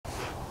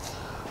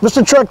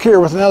Mr. Truck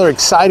here with another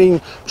exciting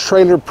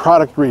trailer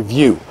product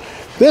review.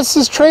 This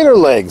is trailer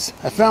legs.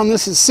 I found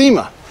this at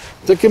SEMA,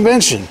 the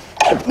convention.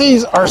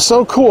 These are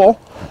so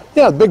cool.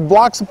 Yeah, big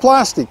blocks of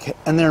plastic,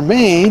 and they're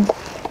made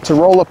to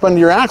roll up under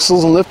your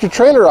axles and lift your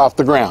trailer off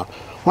the ground.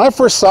 When I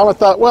first saw them, I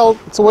thought, well,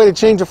 it's a way to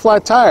change a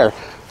flat tire.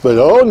 But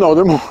oh no,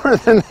 they're more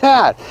than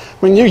that.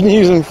 I mean, you can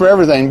use them for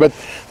everything. But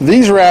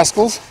these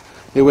rascals,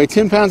 they weigh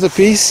 10 pounds a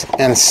piece,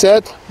 and a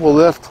set will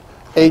lift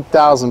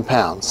 8,000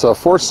 pounds. So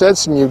 4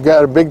 sets and you've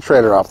got a big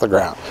trailer off the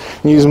ground.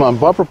 You can use them on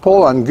bumper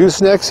pull, on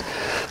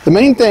goosenecks. The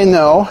main thing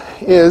though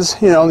is,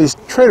 you know, these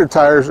trailer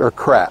tires are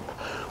crap.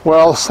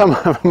 Well, some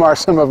of them are,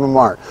 some of them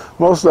aren't.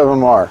 Most of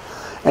them are.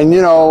 And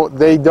you know,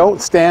 they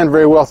don't stand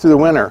very well through the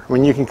winter. I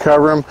mean, you can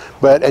cover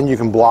them, and you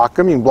can block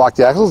them. You can block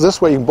the axles. This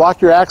way you can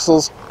block your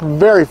axles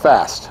very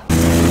fast.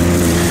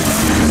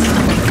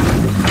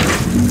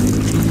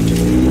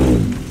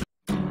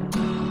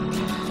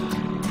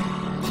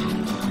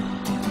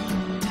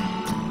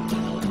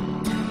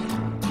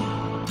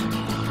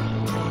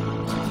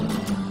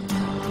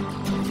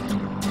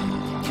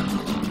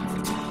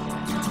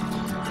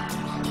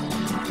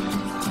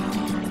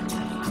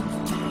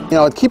 You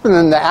know, keeping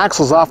the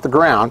axles off the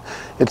ground,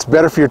 it's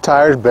better for your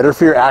tires, better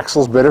for your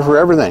axles, better for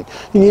everything.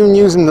 You can even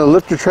use them to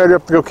lift your trailer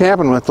up to go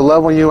camping with, to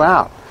level you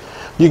out.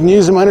 You can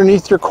use them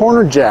underneath your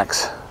corner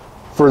jacks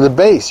for the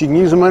base. You can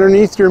use them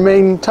underneath your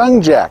main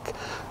tongue jack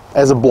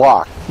as a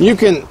block. You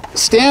can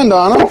stand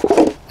on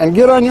them and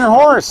get on your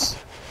horse.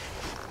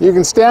 You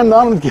can stand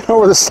on them and get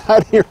over the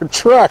side of your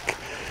truck.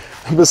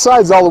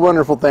 Besides all the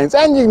wonderful things,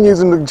 and you can use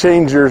them to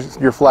change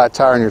your flat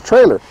tire in your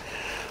trailer.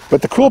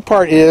 But the cool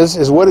part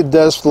is what it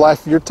does for the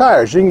life of your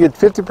tires. You can get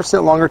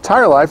 50% longer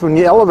tire life when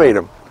you elevate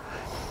them.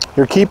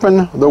 You're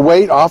keeping the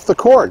weight off the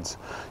cords.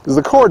 Because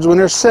the cords, when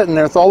they're sitting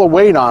there with all the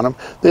weight on them,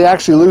 they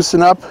actually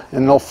loosen up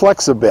and they'll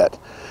flex a bit.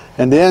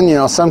 And then, you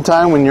know,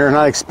 sometime when you're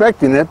not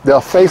expecting it, the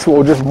face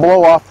will just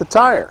blow off the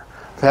tire.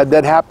 I've had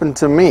that happen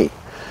to me.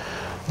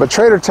 But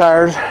trailer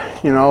tires,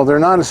 you know, they're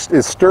not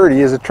as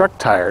sturdy as a truck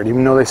tire,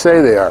 even though they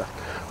say they are.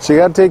 So you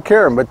got to take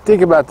care of them. But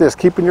think about this,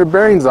 keeping your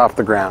bearings off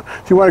the ground.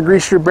 If you want to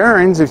grease your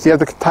bearings, if you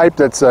have the type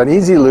that's an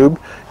easy lube,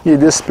 you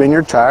just spin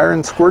your tire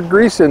and squirt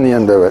grease in the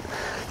end of it.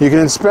 You can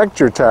inspect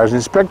your tires,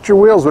 inspect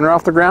your wheels when they're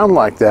off the ground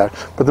like that.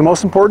 But the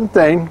most important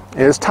thing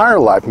is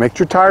tire life. Make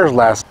your tires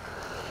last.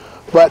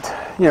 But,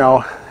 you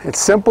know, it's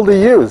simple to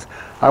use.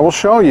 I will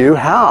show you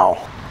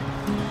how.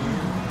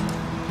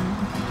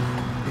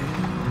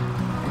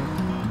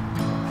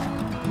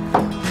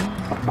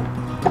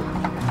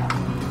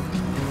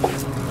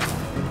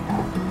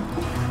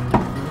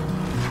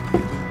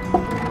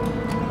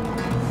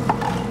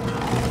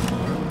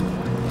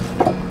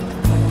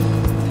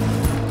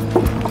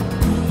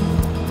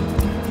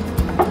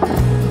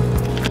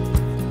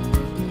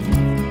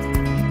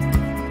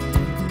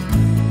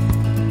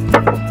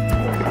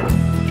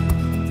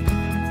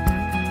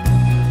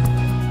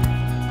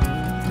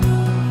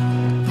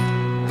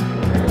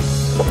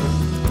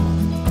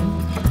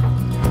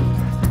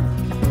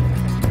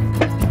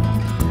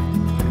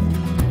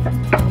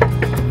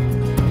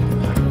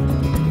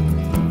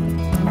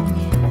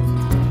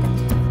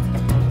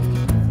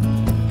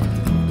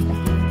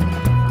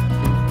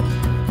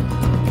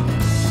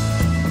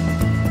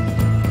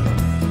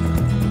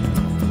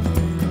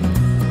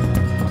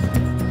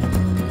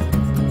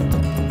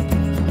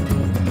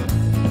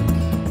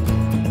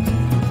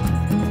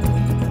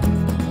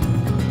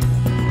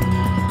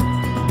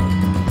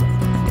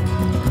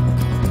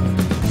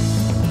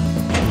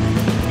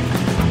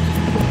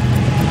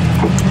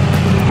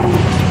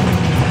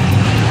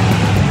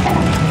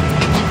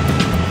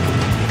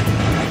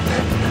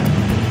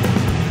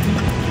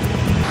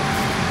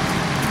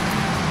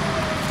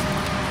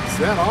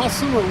 Is that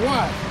awesome or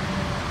what?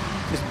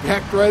 Just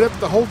backed right up,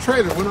 the whole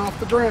trailer went off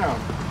the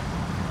ground.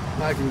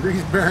 I can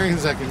grease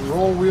bearings, I can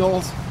roll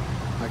wheels,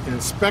 I can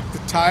inspect the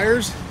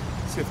tires,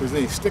 see if there's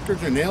any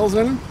stickers or nails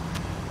in them.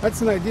 That's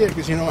an idea,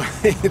 because you know,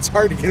 it's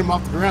hard to get them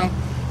off the ground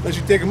unless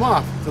you take them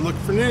off to look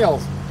for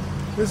nails.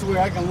 This way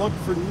I can look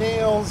for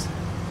nails,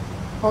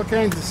 all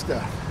kinds of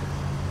stuff.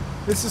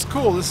 This is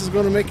cool. This is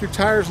going to make your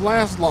tires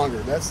last longer.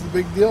 That's the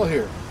big deal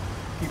here.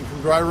 Keep them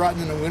from dry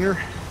rotting in the winter,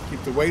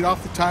 keep the weight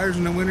off the tires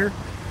in the winter,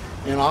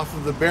 and off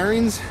of the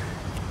bearings.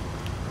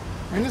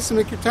 And this will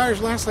make your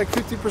tires last like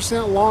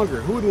 50% longer.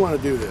 Who would want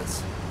to do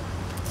this?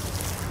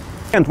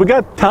 And we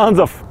got tons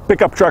of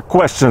pickup truck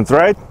questions,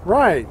 right?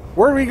 Right.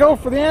 Where do we go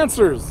for the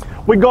answers?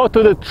 We go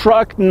to the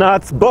Truck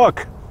Nuts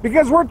book.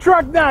 Because we're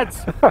truck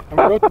nuts. And we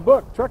wrote the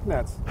book, Truck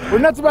Nuts. We're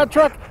nuts about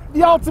truck,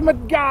 the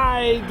ultimate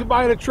guide to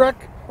buying a truck,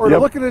 or to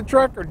look at a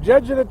truck, or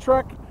judging a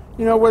truck.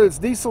 You know, whether it's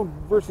diesel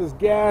versus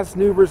gas,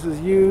 new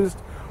versus used,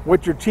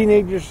 what your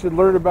teenagers should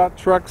learn about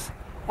trucks.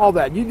 All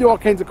that. You do all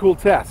kinds of cool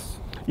tests.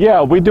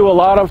 Yeah, we do a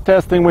lot of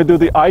testing. We do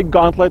the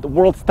iGauntlet,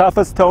 world's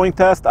toughest towing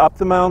test, up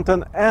the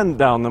mountain and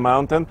down the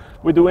mountain.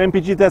 We do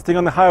MPG testing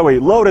on the highway,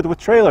 loaded with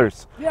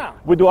trailers. Yeah.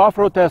 We do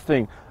off-road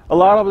testing. A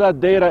lot of that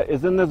data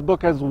is in this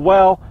book as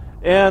well,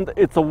 and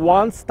it's a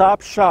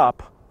one-stop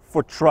shop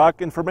for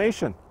truck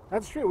information.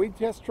 That's true. We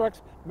test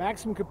trucks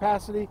maximum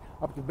capacity,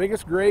 up to the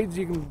biggest grades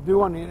you can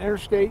do on the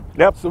interstate.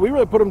 Yep. So we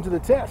really put them to the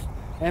test.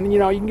 And you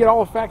know, you can get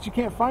all the facts you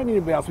can't find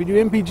anywhere else. We do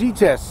MPG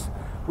tests,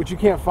 which you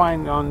can't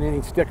find on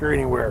any sticker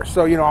anywhere.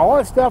 So, you know, all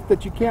that stuff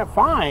that you can't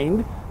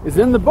find is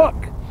in the book.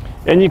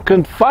 And you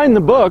can find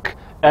the book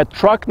at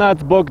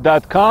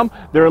trucknutsbook.com.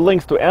 There are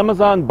links to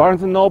Amazon,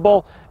 Barnes &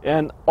 Noble,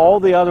 and all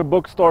the other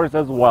bookstores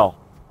as well.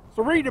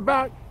 So read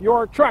about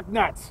your truck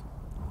nuts.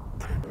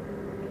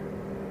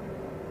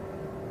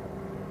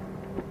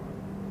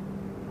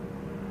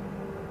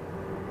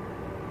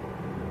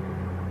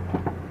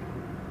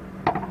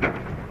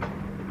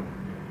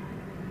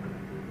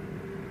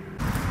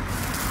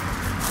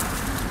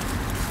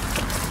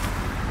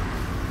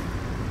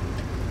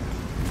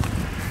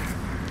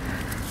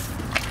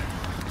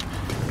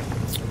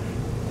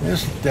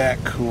 Isn't that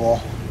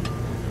cool?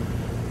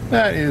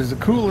 That is the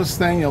coolest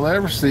thing you'll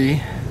ever see.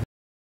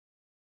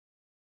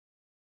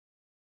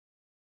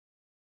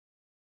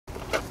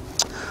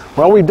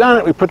 Well, we've done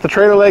it. We put the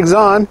trailer legs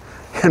on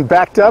and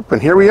backed up,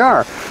 and here we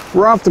are.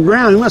 We're off the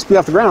ground. We must be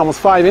off the ground almost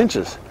 5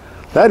 inches.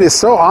 That is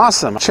so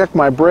awesome. Check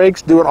my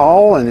brakes, do it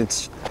all, and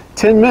it's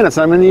 10 minutes,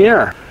 I'm in the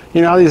air.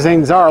 You know how these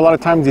things are. A lot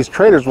of times these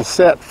trailers will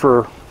set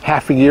for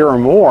half a year or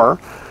more,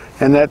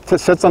 and that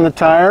sits on the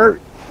tire,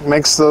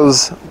 makes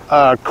those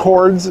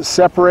cords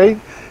separate,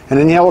 and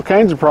then you have all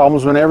kinds of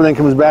problems when everything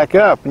comes back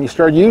up and you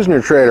start using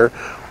your trailer.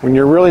 When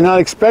you're really not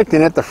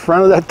expecting it, the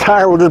front of that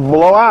tire will just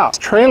blow out.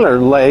 Trailer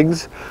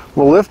legs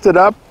will lift it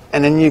up,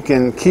 and then you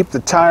can keep the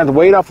tire, the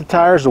weight off the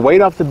tires, the weight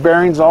off the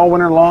bearings all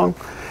winter long.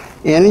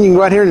 And then you can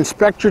go out here and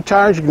inspect your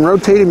tires. You can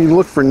rotate them. You can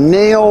look for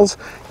nails.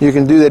 You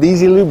can do that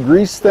easy lube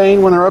grease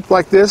stain when they're up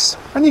like this.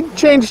 And you can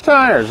change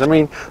tires. I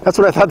mean, that's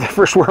what I thought they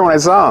first were when I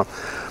saw them.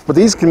 But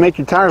these can make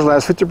your tires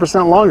last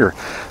 50% longer.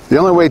 They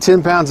only weigh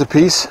 10 pounds a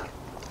piece,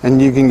 and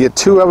you can get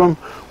 2 of them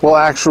will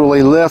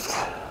actually lift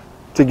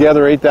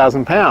together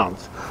 8,000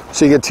 pounds.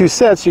 So you get 2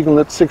 sets, you can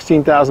lift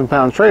 16,000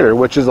 pound trailer,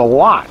 which is a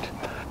lot.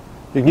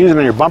 You can use it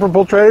on your bumper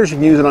pull trailers. You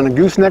can use it on the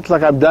goosenecks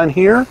like I've done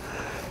here,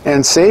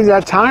 and save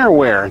that tire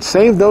wear and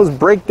save those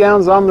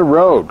breakdowns on the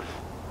road.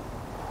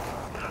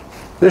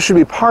 This should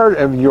be part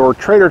of your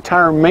trailer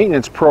tire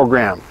maintenance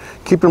program.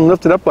 Keep them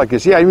lifted up like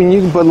this. Yeah, I mean, you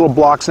can put little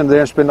blocks in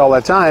there and spend all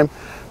that time.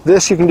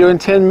 This you can do in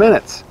 10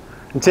 minutes.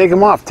 And take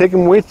them off. Take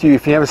them with you.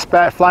 If you have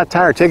a flat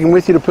tire, take them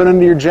with you to put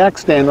under your jack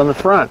stand on the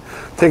front.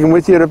 Take them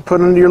with you to put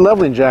under your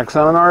leveling jacks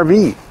on an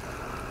RV.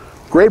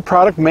 Great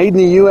product, made in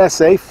the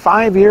USA,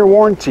 5-year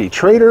warranty.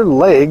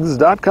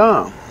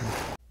 TrailerLegs.com.